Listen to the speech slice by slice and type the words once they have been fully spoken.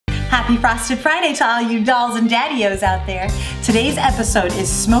Happy Frosted Friday to all you dolls and daddios out there. Today's episode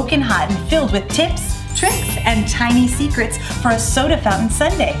is smoking hot and filled with tips, tricks, and tiny secrets for a soda fountain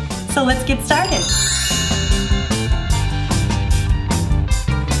sundae. So let's get started.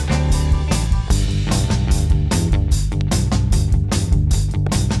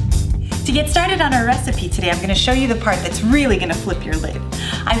 To get started on our recipe today, I'm going to show you the part that's really going to flip your lid.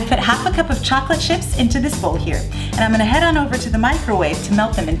 I've put half a cup of chocolate chips into this bowl here, and I'm going to head on over to the microwave to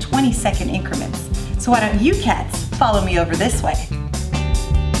melt them in 20-second increments. So why don't you cats follow me over this way?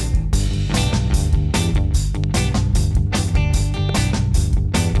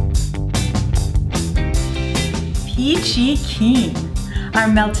 Peachy keen. Our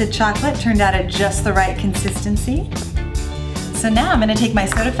melted chocolate turned out at just the right consistency. So now I'm going to take my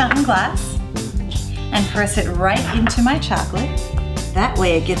soda fountain glass and press it right into my chocolate. That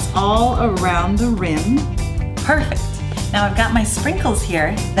way it gets all around the rim. Perfect. Now I've got my sprinkles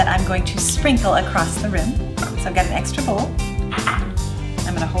here that I'm going to sprinkle across the rim. So I've got an extra bowl.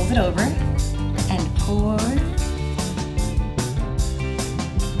 I'm going to hold it over and pour.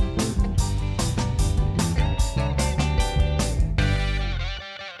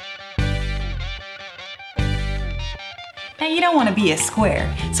 Now you don't want to be a square,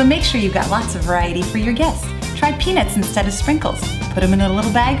 so make sure you've got lots of variety for your guests. Try peanuts instead of sprinkles. Put them in a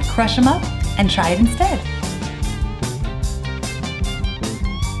little bag, crush them up, and try it instead.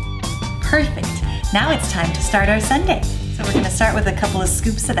 Perfect. Now it's time to start our sundae. So we're going to start with a couple of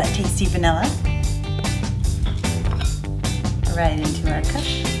scoops of that tasty vanilla. Right into our cup.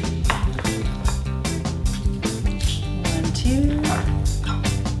 1, 2,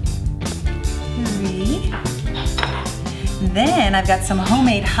 3. Then I've got some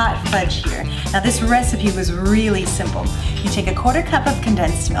homemade hot fudge here. Now this recipe was really simple. You take a 1/4 cup of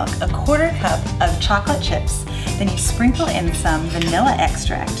condensed milk, a 1/4 cup of chocolate chips, then you sprinkle in some vanilla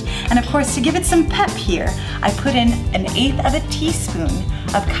extract. And of course, to give it some pep here, I put in 1/8 of a teaspoon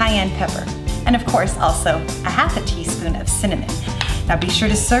of cayenne pepper. And of course, also a 1/2 teaspoon of cinnamon. Now be sure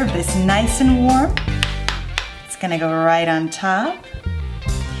to serve this nice and warm. It's gonna go right on top.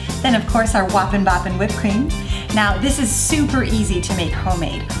 Then of course, our Whoppin' Boppin' whipped cream. Now this is super easy to make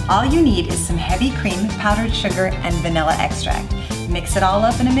homemade. All you need is some heavy cream, powdered sugar, and vanilla extract. Mix it all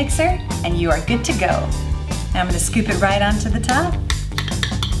up in a mixer and you are good to go. Now I'm going to scoop it right onto the top.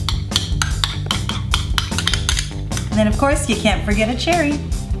 And then of course you can't forget a cherry.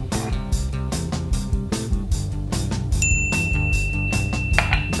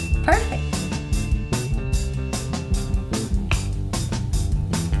 Perfect.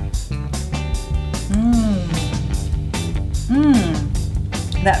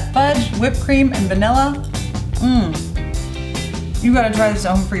 That fudge, whipped cream, and vanilla. You gotta try this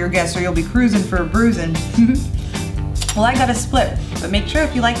at home for your guests or you'll be cruising for a bruising. Well, I got a split, but make sure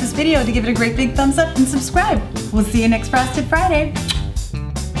if you like this video to give it a great big thumbs up and subscribe. We'll see you next Frosted Friday.